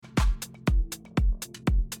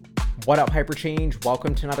What up, Hyperchange?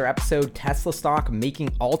 Welcome to another episode. Tesla stock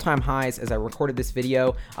making all-time highs as I recorded this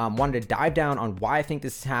video. Wanted to dive down on why I think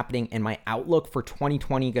this is happening and my outlook for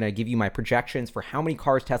 2020. Going to give you my projections for how many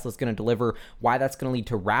cars Tesla is going to deliver, why that's going to lead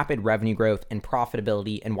to rapid revenue growth and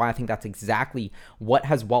profitability, and why I think that's exactly what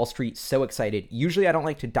has Wall Street so excited. Usually, I don't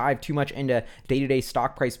like to dive too much into day-to-day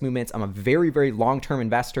stock price movements. I'm a very, very long-term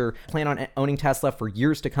investor. Plan on owning Tesla for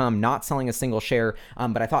years to come, not selling a single share.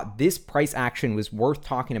 But I thought this price action was worth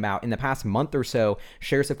talking about. In the past month or so,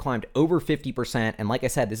 shares have climbed over 50%. And like I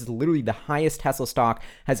said, this is literally the highest Tesla stock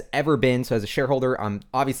has ever been. So as a shareholder, I'm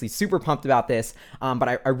obviously super pumped about this. But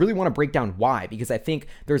I really want to break down why, because I think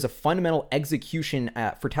there's a fundamental execution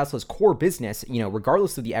for Tesla's core business,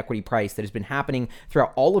 regardless of the equity price, that has been happening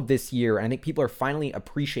throughout all of this year. And I think people are finally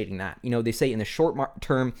appreciating that. They say in the short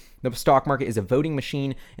term, the stock market is a voting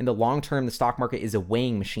machine. In the long term, the stock market is a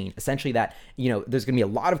weighing machine. Essentially that, there's going to be a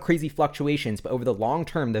lot of crazy fluctuations, but over the long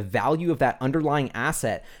term, the value of that underlying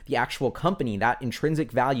asset, the actual company, that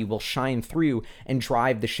intrinsic value will shine through and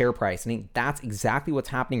drive the share price. I think that's exactly what's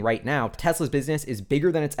happening right now. Tesla's business is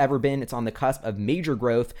bigger than it's ever been. It's on the cusp of major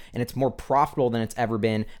growth, and it's more profitable than it's ever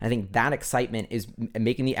been. And I think that excitement is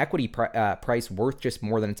making the equity price worth just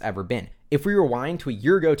more than it's ever been. If we rewind to a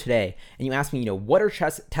year ago today and you ask me, what are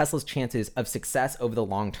Tesla's chances of success over the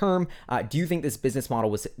long term? Do you think this business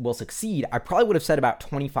model will succeed? I probably would have said about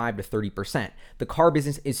 25 to 30%. The car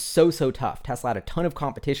business is so tough. Tesla had a ton of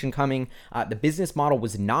competition coming. The business model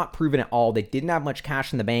was not proven at all. They didn't have much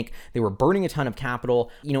cash in the bank. They were burning a ton of capital.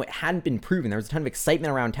 It hadn't been proven. There was a ton of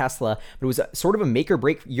excitement around Tesla, but it was sort of a make or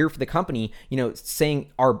break year for the company, saying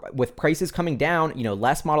with prices coming down,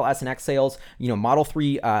 less Model S and X sales, Model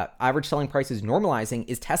 3 average selling prices normalizing,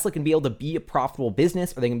 is Tesla can be able to be a profitable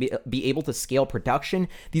business? Are they going to be able to scale production?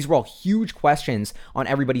 These were all huge questions on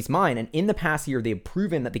everybody's mind. And in the past year, they've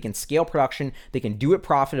proven that they can scale production, they can do it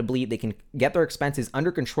profitably, they can get their expenses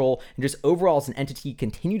under control, and just overall as an entity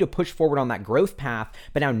continue to push forward on that growth path,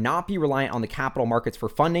 but now not be reliant on the capital markets for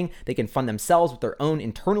funding. They can fund themselves with their own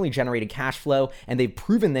internally generated cash flow. And they've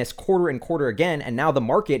proven this quarter and quarter again. And now the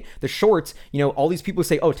market, the shorts, all these people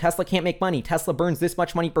say, oh, Tesla can't make money. Tesla burns this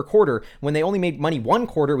much money per quarter. When they only made money one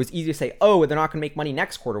quarter, it was easy to say, oh, they're not going to make money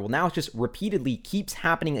next quarter. Well, now it just repeatedly keeps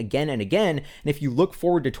happening again and again. And if you look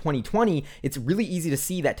forward to 2020, it's really easy to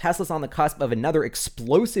see that Tesla's on the cusp of another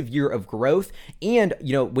explosive year of growth. And,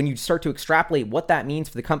 when you start to extrapolate what that means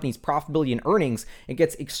for the company's profitability and earnings, it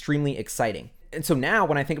gets extremely exciting. And so now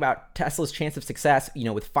when I think about Tesla's chance of success,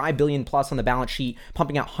 with $5 billion plus on the balance sheet,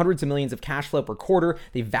 pumping out hundreds of millions of cash flow per quarter,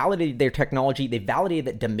 they validated their technology. They validated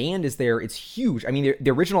that demand is there. It's huge. I mean, the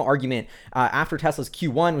original argument after Tesla's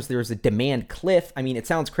Q1 was there was a demand cliff. I mean, it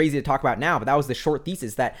sounds crazy to talk about now, but that was the short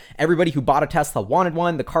thesis, that everybody who bought a Tesla wanted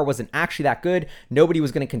one. The car wasn't actually that good. Nobody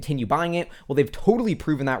was going to continue buying it. Well, they've totally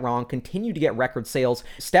proven that wrong, continue to get record sales.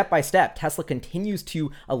 Step by step, Tesla continues to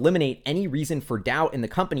eliminate any reason for doubt in the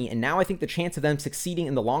company. And now I think the chance of them succeeding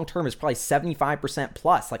in the long term is probably 75%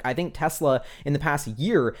 plus. I think Tesla in the past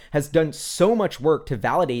year has done so much work to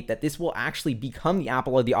validate that this will actually become the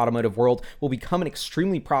Apple of the automotive world, will become an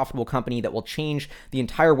extremely profitable company that will change the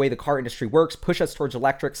entire way the car industry works, push us towards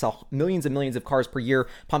electric, sell millions and millions of cars per year,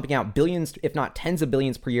 pumping out billions, if not tens of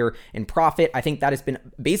billions per year in profit. I think that has been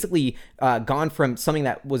basically gone from something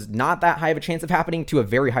that was not that high of a chance of happening to a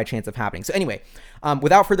very high chance of happening. So anyway,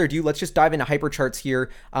 without further ado, let's just dive into hypercharts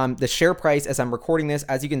here. The share price, as I'm recording this,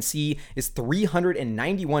 as you can see, is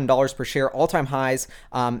 $391 per share, all-time highs.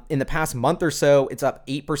 In the past month or so, it's up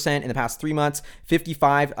 8%. In the past 3 months,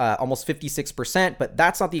 55, almost 56%. But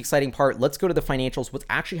that's not the exciting part. Let's go to the financials, what's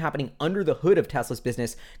actually happening under the hood of Tesla's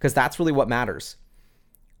business, because that's really what matters.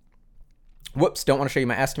 Whoops, don't want to show you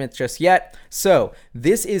my estimates just yet. So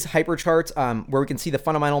this is Hypercharts, where we can see the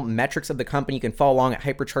fundamental metrics of the company. You can follow along at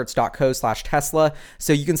hypercharts.co/Tesla.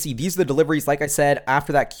 So you can see these are the deliveries. Like I said,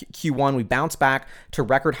 after that Q1, we bounced back to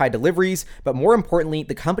record high deliveries. But more importantly,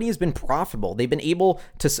 the company has been profitable. They've been able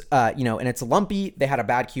to, and it's lumpy. They had a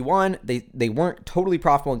bad Q1. They weren't totally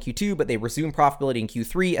profitable in Q2, but they resumed profitability in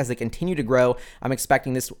Q3 as they continue to grow. I'm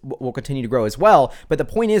expecting this will continue to grow as well. But the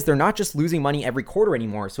point is, they're not just losing money every quarter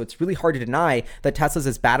anymore. So it's really hard to deny that Tesla's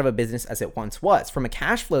as bad of a business as it once was. From a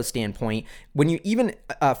cash flow standpoint, when you even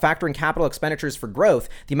factor in capital expenditures for growth,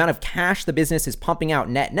 the amount of cash the business is pumping out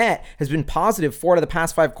net has been positive 4 out of the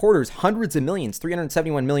past 5 quarters, hundreds of millions,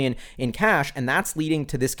 371 million in cash, and that's leading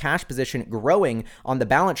to this cash position growing on the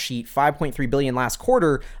balance sheet, 5.3 billion last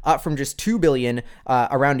quarter, up from just 2 billion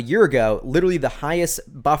around a year ago. Literally the highest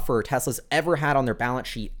buffer Tesla's ever had on their balance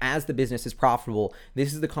sheet as the business is profitable.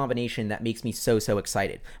 This is the combination that makes me so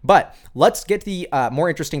excited. But let's let's get to the more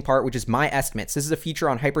interesting part, which is my estimates. This is a feature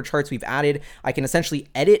on Hypercharts we've added. I can essentially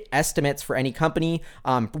edit estimates for any company.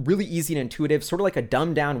 Really easy and intuitive, sort of like a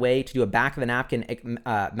dumbed down way to do a back of the napkin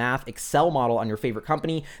math Excel model on your favorite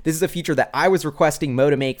company. This is a feature that I was requesting Mo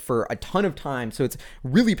to make for a ton of time, so it's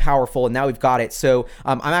really powerful, and now we've got it. So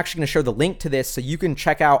I'm actually going to share the link to this so you can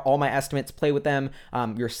check out all my estimates, play with them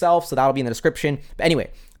yourself, so that'll be in the description. But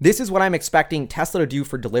anyway, this is what I'm expecting Tesla to do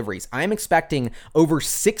for deliveries. I'm expecting over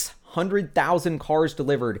 600,000 cars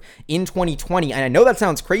delivered in 2020. And I know that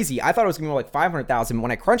sounds crazy. I thought it was gonna be more like 500,000. But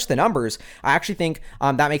when I crunch the numbers, I actually think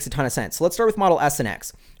that makes a ton of sense. So let's start with Model S and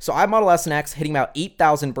X. So I have Model S and X hitting about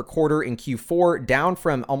 8,000 per quarter in Q4, down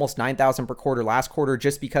from almost 9,000 per quarter last quarter,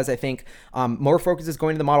 just because I think more focus is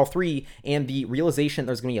going to the Model 3, and the realization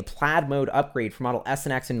there's going to be a plaid mode upgrade for Model S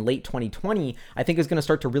and X in late 2020, I think is going to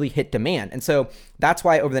start to really hit demand. And so that's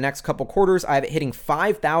why over the next couple quarters, I have it hitting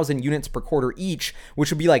 5,000 units per quarter each, which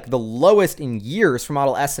would be like the lowest in years for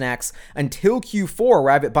Model S and X, until Q4, where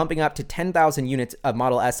I have it bumping up to 10,000 units of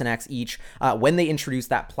Model S and X each when they introduce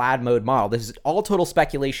that plaid mode model. This is all total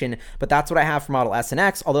speculation, but that's what I have for Model S and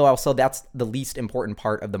X, although also that's the least important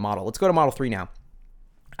part of the model. Let's go to Model 3 now.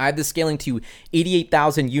 I have this scaling to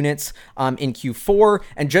 88,000 units in Q4.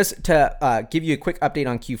 And just to give you a quick update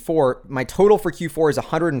on Q4, my total for Q4 is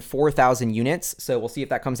 104,000 units. So we'll see if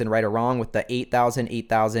that comes in right or wrong with the 8,000,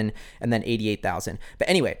 8,000, and then 88,000. But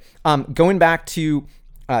anyway, going back to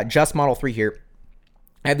just Model 3 here.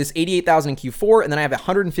 I have this 88,000 in Q4, and then I have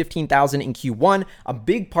 115,000 in Q1. A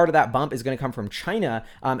big part of that bump is going to come from China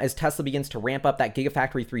as Tesla begins to ramp up that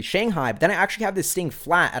Gigafactory 3 Shanghai. But then I actually have this staying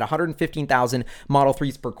flat at 115,000 Model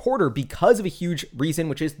 3s per quarter because of a huge reason,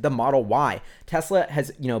 which is the Model Y. Tesla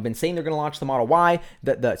has, been saying they're going to launch the Model Y,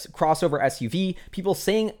 the crossover SUV. People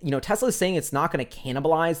saying, Tesla is saying it's not going to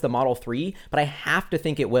cannibalize the Model 3, but I have to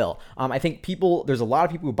think it will. I think there's a lot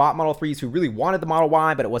of people who bought Model 3s who really wanted the Model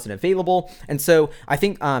Y, but it wasn't available. And so I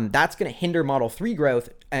think that's going to hinder Model 3 growth,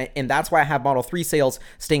 and that's why I have Model 3 sales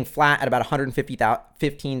staying flat at about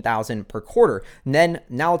 115,000 per quarter. And then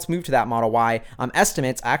now let's move to that Model Y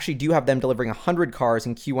estimates. I actually do have them delivering 100 cars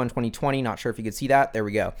in Q1 2020. Not sure if you could see that. There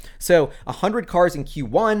we go. So 100 cars in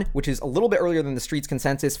Q1, which is a little bit earlier than the street's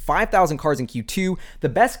consensus. 5,000 cars in Q2. The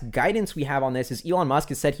best guidance we have on this is Elon Musk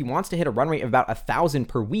has said he wants to hit a run rate of about 1,000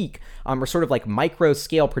 per week, or sort of like micro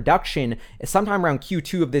scale production sometime around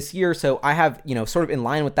Q2 of this year. So I have, sort of in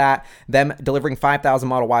line with that, them delivering 5,000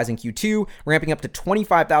 Model Ys in Q2, ramping up to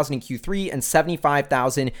 25,000 in Q3 and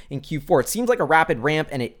 75,000 in Q4. It seems like a rapid ramp,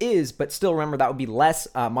 and it is, but still remember that would be less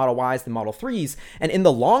Model Ys than Model 3s. And in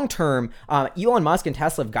the long term, Elon Musk and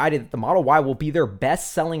Tesla have guided that the Model Y will be their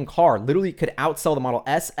best selling car. Literally could outsell the Model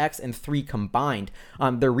S, X, and 3 combined.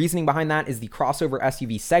 Their reasoning behind that is the crossover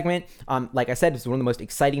SUV segment. Like I said, it's one of the most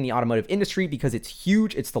exciting in the automotive industry because it's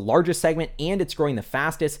huge, it's the largest segment, and it's growing the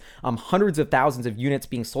fastest. Hundreds of thousands of units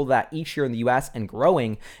being sold that each year in the US and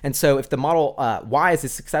growing. And so if the Model Y is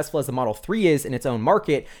as successful as the Model 3 is in its own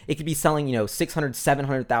market, it could be selling, 600,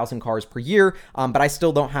 700,000 cars per year. But I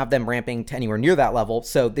still don't have them ramping to anywhere near that level.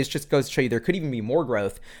 So this just goes to show you there could even be more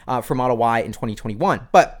growth for Model Y in 2021.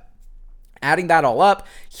 But adding that all up,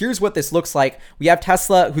 here's what this looks like. We have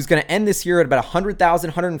Tesla, who's going to end this year at about 100,000,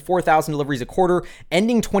 104,000 deliveries a quarter,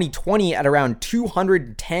 ending 2020 at around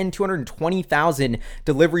 210, 220,000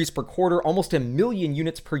 deliveries per quarter, almost 1 million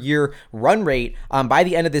units per year run rate by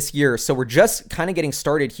the end of this year. So we're just kind of getting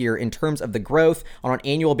started here in terms of the growth. On an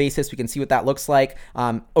annual basis, we can see what that looks like.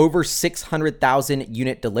 Over 600,000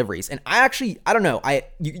 unit deliveries. And I don't know.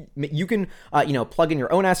 You can plug in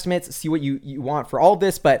your own estimates, see what you want for all of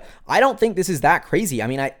this, but I don't think this is that crazy. I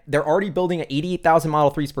mean, they're already building at 88,000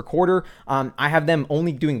 Model 3s per quarter. I have them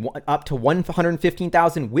only doing up to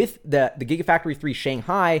 115,000 with the Gigafactory 3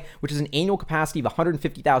 Shanghai, which is an annual capacity of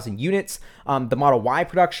 150,000 units. The Model Y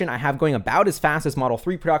production I have going about as fast as Model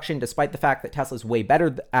 3 production, despite the fact that Tesla's way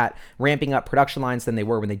better at ramping up production lines than they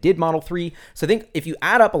were when they did Model 3. So I think if you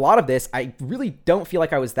add up a lot of this, I really don't feel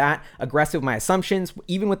like I was that aggressive with my assumptions.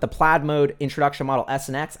 Even with the plaid mode introduction Model S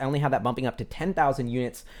and X, I only have that bumping up to 10,000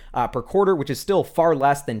 units per quarter, which is still far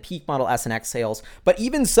less than peak Model S and X sales. But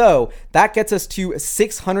even so, that gets us to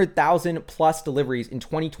 600,000 plus deliveries in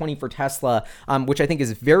 2020 for Tesla, which I think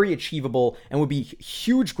is very achievable and would be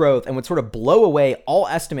huge growth and would sort of blow away all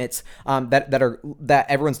estimates that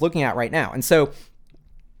everyone's looking at right now. And so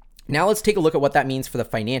now let's take a look at what that means for the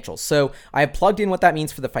financials. So I have plugged in what that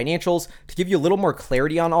means for the financials to give you a little more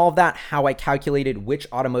clarity on all of that, how I calculated which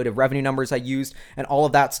automotive revenue numbers I used and all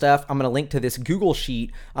of that stuff. I'm going to link to this Google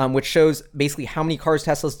sheet, which shows basically how many cars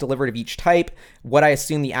Tesla's delivered of each type, what I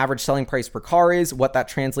assume the average selling price per car is, what that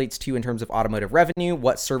translates to in terms of automotive revenue,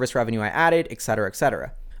 what service revenue I added, et cetera, et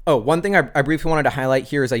cetera. Oh, one thing I briefly wanted to highlight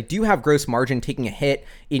here is I do have gross margin taking a hit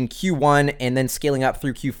in Q1 and then scaling up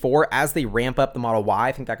through Q4 as they ramp up the Model Y.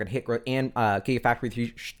 I think that could hit and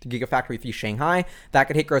Gigafactory 3 Shanghai. That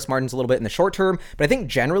could hit gross margins a little bit in the short term. But I think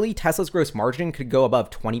generally Tesla's gross margin could go above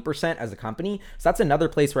 20% as a company. So that's another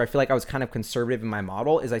place where I feel like I was kind of conservative in my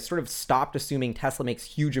model is I sort of stopped assuming Tesla makes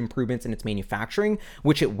huge improvements in its manufacturing,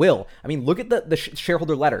 which it will. I mean, look at the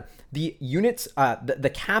shareholder letter. The units,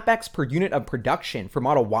 the capex per unit of production for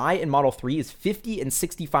Model Y and Model 3 is 50 and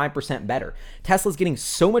 65% better. Tesla's getting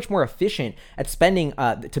so much more efficient at spending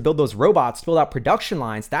to build those robots, to build out production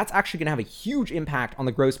lines. That's actually going to have a huge impact on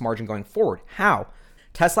the gross margin going forward. How?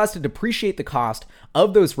 Tesla has to depreciate the cost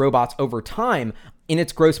of those robots over time in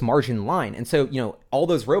its gross margin line. And so, all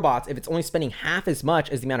those robots, if it's only spending half as much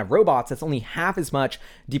as the amount of robots, that's only half as much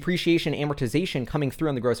depreciation, amortization coming through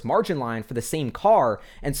on the gross margin line for the same car.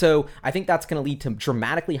 And so I think that's going to lead to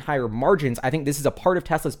dramatically higher margins. I think this is a part of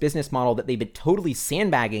Tesla's business model that they've been totally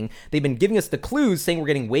sandbagging. They've been giving us the clues saying we're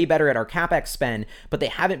getting way better at our CapEx spend, but they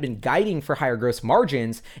haven't been guiding for higher gross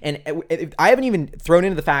margins. And I haven't even thrown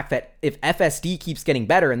into the fact that if FSD keeps getting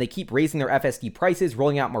better and they keep raising their FSD prices,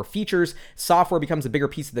 rolling out more features, software becomes a bigger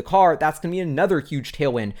piece of the car, that's going to be another huge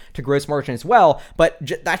tailwind to gross margin as well. But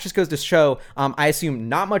that just goes to show, I assume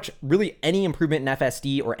not much, really any improvement in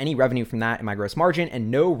FSD or any revenue from that in my gross margin,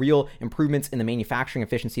 and no real improvements in the manufacturing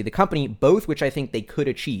efficiency of the company, both which I think they could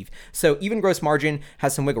achieve. So even gross margin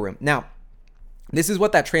has some wiggle room. Now, this is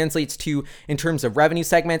what that translates to in terms of revenue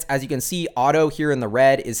segments. As you can see, auto here in the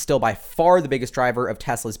red is still by far the biggest driver of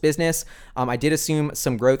Tesla's business. I did assume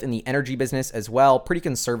some growth in the energy business as well. Pretty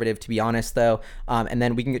conservative, to be honest, though. And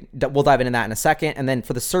then we'll dive into that in a second. And then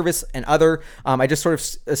for the service and other, I just sort of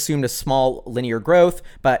assumed a small linear growth.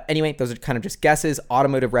 But anyway, those are kind of just guesses.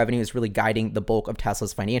 Automotive revenue is really guiding the bulk of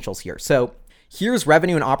Tesla's financials here. So here's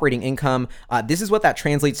revenue and operating income. This is what that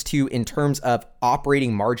translates to in terms of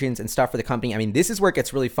operating margins and stuff for the company. I mean, this is where it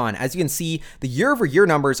gets really fun. As you can see, the year-over-year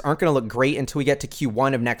numbers aren't going to look great until we get to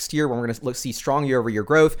Q1 of next year when we're going to see strong year-over-year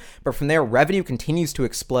growth. But from there, revenue continues to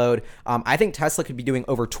explode. I think Tesla could be doing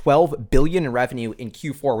over $12 billion in revenue in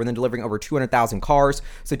Q4. We're then delivering over 200,000 cars.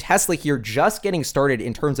 So Tesla here just getting started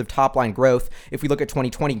in terms of top-line growth. If we look at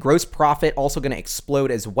 2020, gross profit also going to explode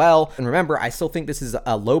as well. And remember, I still think this is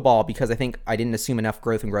a low ball because I think I didn't assume enough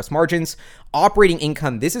growth in gross margins. Operating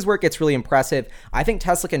income, this is where it gets really impressive. I think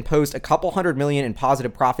Tesla can post a couple $100 million in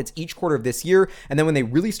positive profits each quarter of this year. And then when they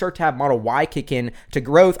really start to have Model Y kick in to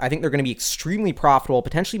growth, I think they're going to be extremely profitable,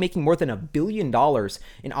 potentially making more than $1 billion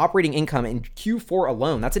in operating income in Q4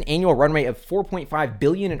 alone. That's an annual run rate of $4.5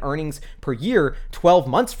 billion in earnings per year 12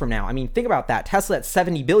 months from now. I mean, think about that. Tesla at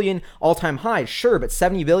 $70 billion all-time high, sure, but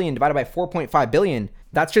 $70 billion divided by $4.5 billion,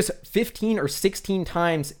 that's just 15 or 16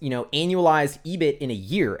 times, annualized EBIT in a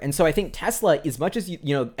year. And so I think Tesla, as much as,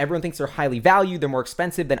 everyone thinks they're highly valued, they're more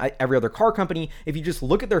expensive than every other car company. If you just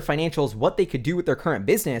look at their financials, what they could do with their current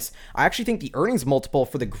business, I actually think the earnings multiple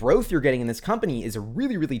for the growth you're getting in this company is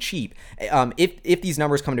really, really cheap if these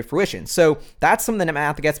numbers come to fruition. So that's something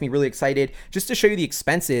that gets me really excited. Just to show you the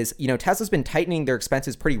expenses, Tesla's been tightening their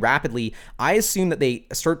expenses pretty rapidly. I assume that they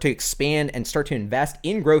start to expand and start to invest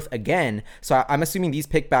in growth again. So I'm assuming these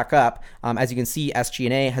pick back up. As you can see,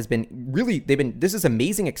 SG&A has been this is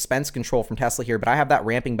amazing expense control from Tesla here, but I have that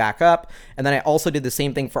ramping back up. And then I also did the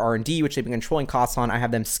same thing for R&D, which they've been controlling costs on. I have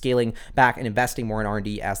them scaling back and investing more in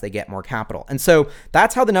R&D as they get more capital. And so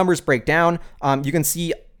that's how the numbers break down. You can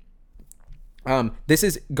see this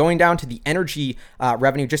is going down to the energy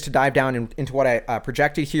revenue. Just to dive down into what I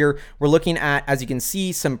projected here, we're looking at, as you can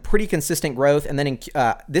see, some pretty consistent growth. And then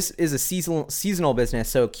this is a seasonal business,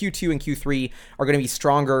 so Q2 and Q3 are going to be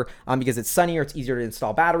stronger because it's sunnier, it's easier to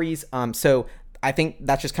install batteries. So I think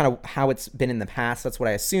that's just kind of how it's been in the past. That's what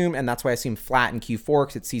I assume, and that's why I assume flat in Q4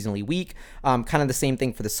 because it's seasonally weak. Kind of the same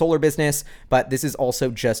thing for the solar business, but this is also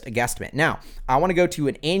just a guesstimate. Now, I want to go to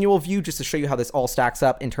an annual view just to show you how this all stacks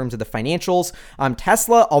up in terms of the financials.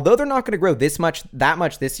 Tesla, although they're not going to grow that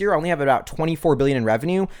much this year, I only have about $24 billion in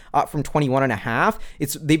revenue, up from 21.5.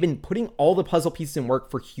 They've been putting all the puzzle pieces in work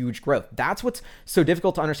for huge growth. That's what's so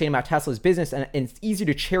difficult to understand about Tesla's business, and it's easy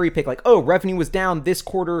to cherry pick, like, oh, revenue was down this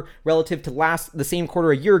quarter relative to the same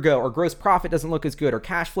quarter a year ago, or gross profit doesn't look as good, or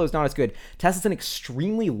cash flow is not as good. Tesla's an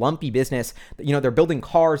extremely lumpy business. They're building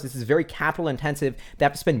cars. This is very capital intensive. They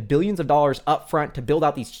have to spend billions of dollars up front to build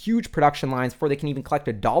out these huge production lines before they can even collect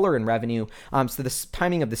 $1 in revenue. So the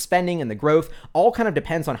timing of the spending and the growth all kind of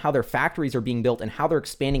depends on how their factories are being built and how they're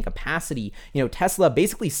expanding capacity. Tesla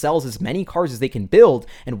basically sells as many cars as they can build.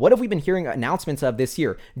 And what have we been hearing announcements of this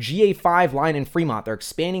year? GA5 line in Fremont. They're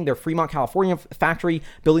expanding their Fremont, California factory,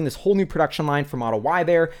 building this whole new production line line for Model Y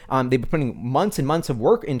there. They've been putting months and months of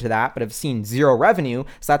work into that, but have seen zero revenue.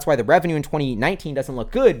 So that's why the revenue in 2019 doesn't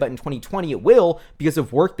look good, but in 2020 it will because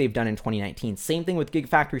of work they've done in 2019. Same thing with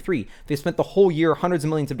Gigafactory 3. They spent the whole year hundreds of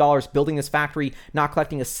millions of dollars building this factory, not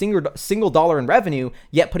collecting a single dollar in revenue,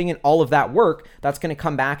 yet putting in all of that work that's going to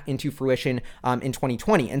come back into fruition in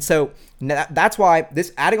 2020. And so that's why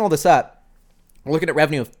adding all this up, we're looking at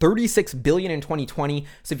revenue of $36 billion in 2020.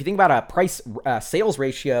 So if you think about a price sales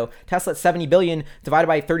ratio, Tesla at $70 billion divided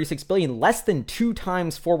by $36 billion, less than 2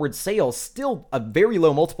 times forward sales, still a very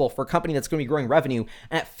low multiple for a company that's going to be growing revenue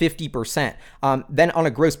at 50%. Then on a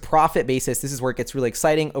gross profit basis, this is where it gets really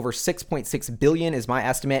exciting. Over $6.6 billion is my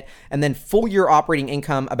estimate. And then full year operating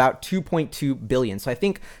income, about $2.2 billion. So I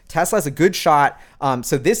think Tesla has a good shot.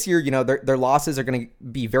 So this year, their losses are going to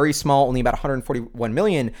be very small, only about $141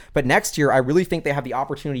 million. But next year, I really think they have the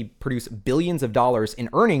opportunity to produce billions of dollars in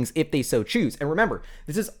earnings if they so choose. And remember,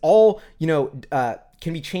 this is all,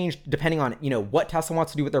 can be changed depending on, what Tesla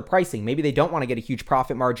wants to do with their pricing. Maybe they don't want to get a huge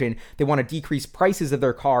profit margin. They want to decrease prices of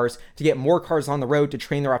their cars to get more cars on the road to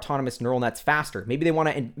train their autonomous neural nets faster. Maybe they want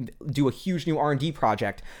to do a huge new R&D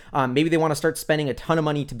project. Maybe they want to start spending a ton of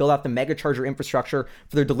money to build out the mega charger infrastructure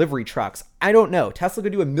for their delivery trucks. I don't know. Tesla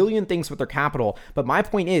could do a million things with their capital, but my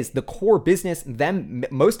point is the core business,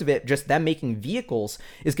 most of it, just them making vehicles,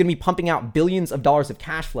 is going to be pumping out billions of dollars of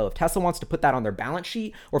cash flow. If Tesla wants to put that on their balance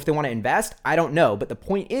sheet or if they want to invest, I don't know. But the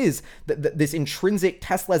point is that this intrinsic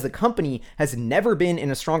Tesla as a company has never been in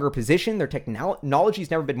a stronger position. Their technology has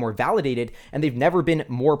never been more validated, and they've never been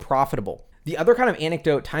more profitable. The other kind of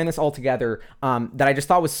anecdote tying this all together that I just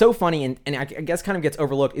thought was so funny and I guess kind of gets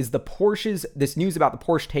overlooked is this news about the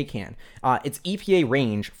Porsche Taycan. Its EPA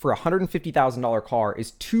range for a $150,000 car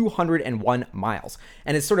is 201 miles.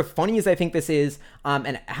 And as sort of funny as I think this is,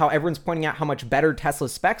 and how everyone's pointing out how much better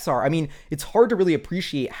Tesla's specs are, I mean, it's hard to really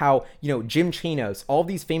appreciate how, Jim Chanos, all of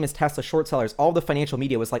these famous Tesla short sellers, all the financial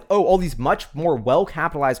media was like, oh, all these much more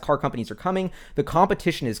well-capitalized car companies are coming. The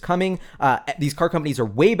competition is coming. These car companies are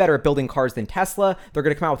way better at building cars than Tesla. They're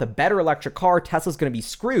going to come out with a better electric car. Tesla's going to be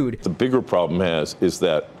screwed. The bigger problem is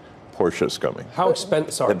that Porsche's coming. How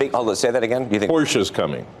expensive? Sorry. Hold on, say that again. Do you think Porsche's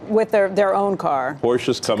coming with their own car?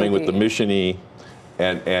 Porsche's coming with the Mission E,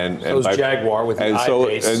 and so is Jaguar with the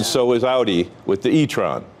I-Pace. And so is Audi with the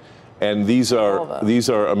e-tron, and these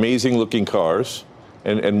are amazing looking cars.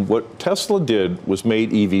 And what Tesla did was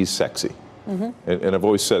made EVs sexy. Mm-hmm. And I've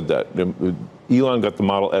always said that. Elon got the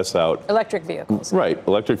Model S out. Electric vehicles. Right,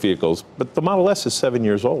 electric vehicles. But the Model S is 7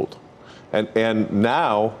 years old. And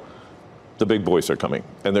now the big boys are coming.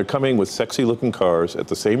 And they're coming with sexy looking cars at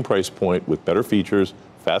the same price point with better features,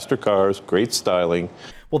 faster cars, great styling.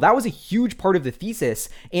 Well, that was a huge part of the thesis.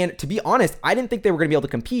 And to be honest, I didn't think they were going to be able to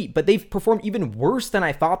compete, but they've performed even worse than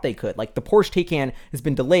I thought they could. Like the Porsche Taycan has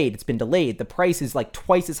been delayed. It's been delayed. The price is like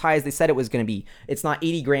twice as high as they said it was going to be. It's not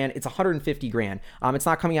 80 grand. It's 150 grand. It's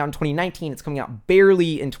not coming out in 2019. It's coming out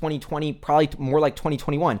barely in 2020, probably more like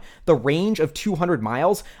 2021. The range of 200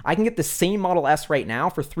 miles, I can get the same Model S right now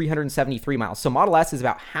for 373 miles. So Model S is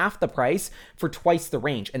about half the price for twice the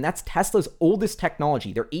range. And that's Tesla's oldest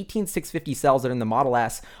technology. Their 18650 cells that are in the Model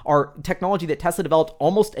S are technology that Tesla developed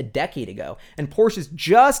almost a decade ago. And Porsche is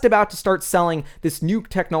just about to start selling this new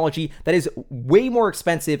technology that is way more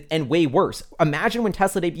expensive and way worse. Imagine when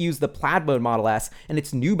Tesla debuts the Plaid Mode Model S and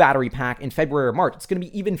its new battery pack in February or March. It's going to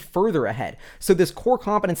be even further ahead. So this core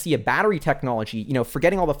competency of battery technology,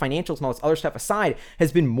 forgetting all the financials and all this other stuff aside,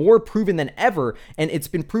 has been more proven than ever. And it's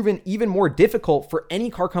been proven even more difficult for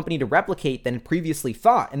any car company to replicate than previously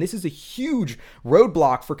thought. And this is a huge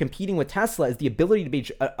roadblock for competing with Tesla, is the ability to be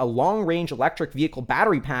a long-range electric vehicle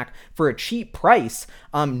battery pack for a cheap price.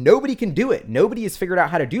 Nobody can do it. Nobody has figured out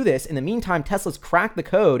how to do this. In the meantime, Tesla's cracked the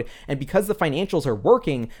code, and because the financials are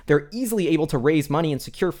working, they're easily able to raise money and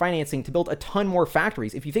secure financing to build a ton more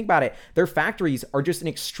factories. If you think about it, their factories are just an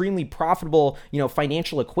extremely profitable,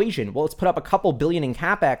 financial equation. Well, let's put up a couple billion in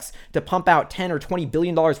capex to pump out 10 or 20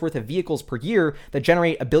 billion dollars worth of vehicles per year that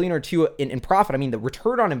generate a billion or two in profit. I mean, the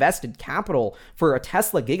return on invested capital for a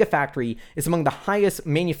Tesla Gigafactory is among the highest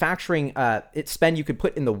manufacturing spend you could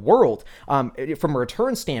put in the world from a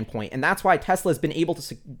return standpoint. And that's why Tesla has been able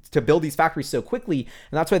to build these factories so quickly.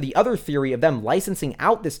 And that's why the other theory of them licensing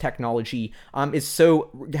out this technology has so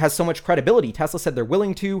much credibility. Tesla said they're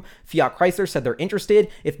willing to. Fiat Chrysler said they're interested.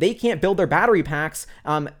 If they can't build their battery packs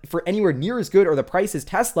for anywhere near as good or the price as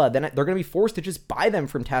Tesla, then they're going to be forced to just buy them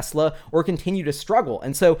from Tesla or continue to struggle.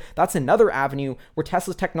 And so that's another avenue where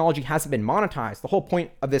Tesla's technology hasn't been monetized. The whole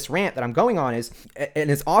point of this rant that I'm going on is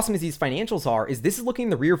and as awesome as these financials are, is this is looking in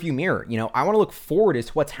the rear view mirror. You know, I want to look forward as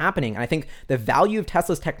to what's happening. And I think the value of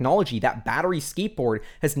Tesla's technology, that battery skateboard,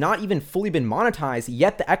 has not even fully been monetized,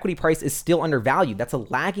 yet the equity price is still undervalued. That's a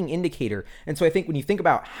lagging indicator. And so I think when you think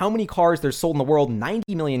about how many cars there's sold in the world,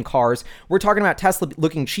 90 million cars, we're talking about Tesla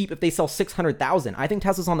looking cheap if they sell 600,000. I think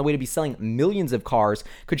Tesla's on the way to be selling millions of cars,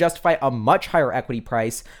 could justify a much higher equity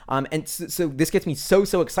price. And so this gets me so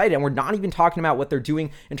excited. And we're not even talking about what they're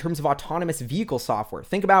doing in terms of autonomous vehicle software.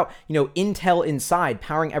 Think about, you know, Intel inside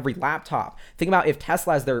powering every laptop. Think about if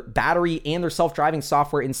Tesla has their battery and their self-driving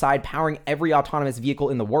software inside powering every autonomous vehicle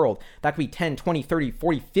in the world. That could be 10, 20, 30,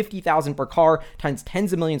 40, 50,000 per car times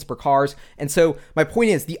tens of millions per cars. And so my point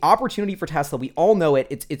is the opportunity for Tesla, we all know it.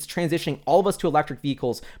 It's transitioning all of us to electric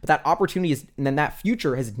vehicles, but that opportunity is, and then that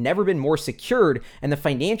future has never been more secured. And the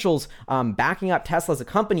financials backing up Tesla as a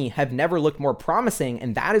company have never looked more promising.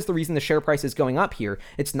 And that is the reason the share price is going up here.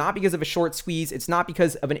 It's not because of a short squeeze. It's not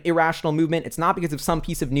because of an irrational movement. It's not because of some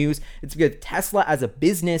piece of news. It's because Tesla as a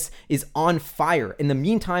business is on fire. In the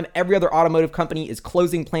meantime, every other automotive company is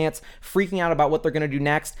closing plants, freaking out about what they're going to do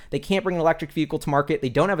next. They can't bring an electric vehicle to market. They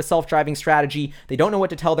don't have a self-driving strategy. They don't know what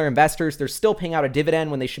to tell their investors. They're still paying out a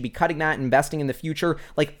dividend when they should be cutting that and investing in the future.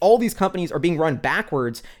 Like, all these companies are being run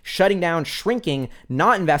backwards, shutting down, shrinking,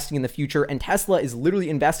 not investing in the future. And Tesla is literally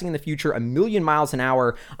investing in the future 1,000,000 miles an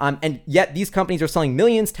hour. And yet these companies are selling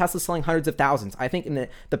millions. Tesla's selling hundreds of thousands. I think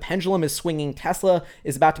the pendulum is swinging. Tesla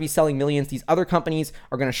is about to be selling millions. These other companies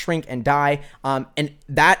are going to shrink and die. And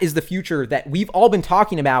that is the future that we've all been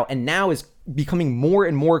talking about, and now is becoming more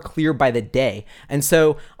and more clear by the day. And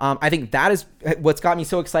so I think that is what's got me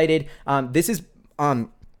so excited. I'm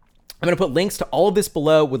going to put links to all of this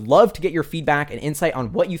below. Would love to get your feedback and insight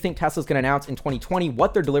on what you think Tesla's going to announce in 2020,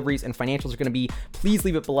 what their deliveries and financials are going to be. Please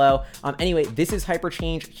leave it below. Anyway, this is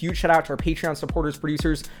Hyperchange. Huge shout out to our Patreon supporters,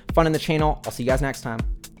 producers, fun in the channel. I'll see you guys next time.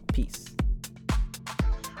 Peace.